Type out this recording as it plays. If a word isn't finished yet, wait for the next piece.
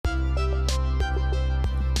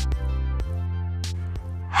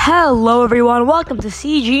Hello everyone, welcome to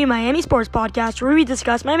CG Miami Sports Podcast, where we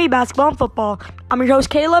discuss Miami basketball and football. I'm your host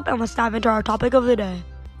Caleb, and let's dive into our topic of the day.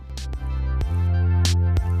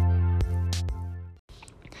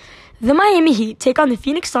 The Miami Heat take on the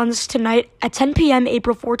Phoenix Suns tonight at 10 p.m.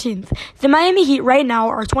 April 14th. The Miami Heat right now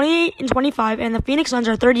are 28-25 and the Phoenix Suns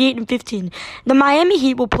are 38-15. The Miami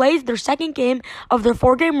Heat will play their second game of their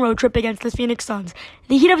 4-game road trip against the Phoenix Suns.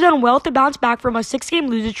 The Heat have done well to bounce back from a 6-game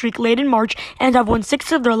losing streak late in March and have won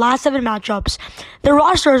 6 of their last 7 matchups. Their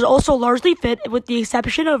roster is also largely fit with the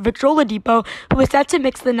exception of Victor Oladipo, who is set to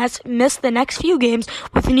miss the next few games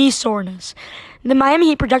with knee soreness. The Miami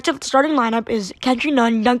Heat projected starting lineup is Kendrick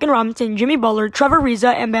Nunn, Duncan Robinson, Jimmy Butler, Trevor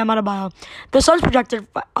Ariza, and Bam Adebayo. The Suns' projected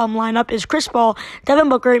lineup is Chris Paul, Devin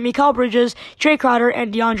Booker, Mikal Bridges, Jay Crowder,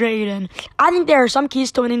 and DeAndre Ayton. I think there are some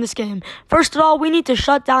keys to winning this game. First of all, we need to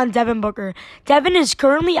shut down Devin Booker. Devin is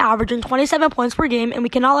currently averaging 27 points per game, and we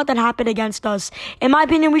cannot let that happen against us. In my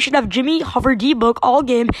opinion, we should have Jimmy hover D-Book all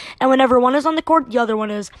game, and whenever one is on the court, the other one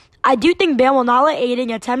is. I do think Bam will not let Ayton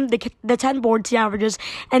get the 10 boards he averages,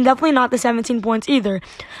 and definitely not the 17 points either.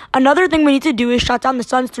 Another thing we need to do is shut down the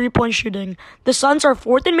Suns' three-point shooting. The Suns are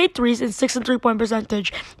 4th in made threes and 6th in three-point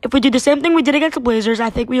percentage. If we do the same thing we did against the Blazers,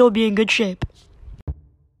 I think we will be in good shape.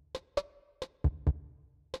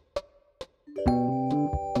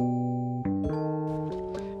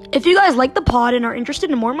 If you guys like the pod and are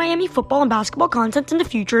interested in more Miami football and basketball content in the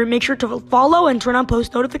future, make sure to follow and turn on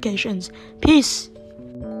post notifications. Peace.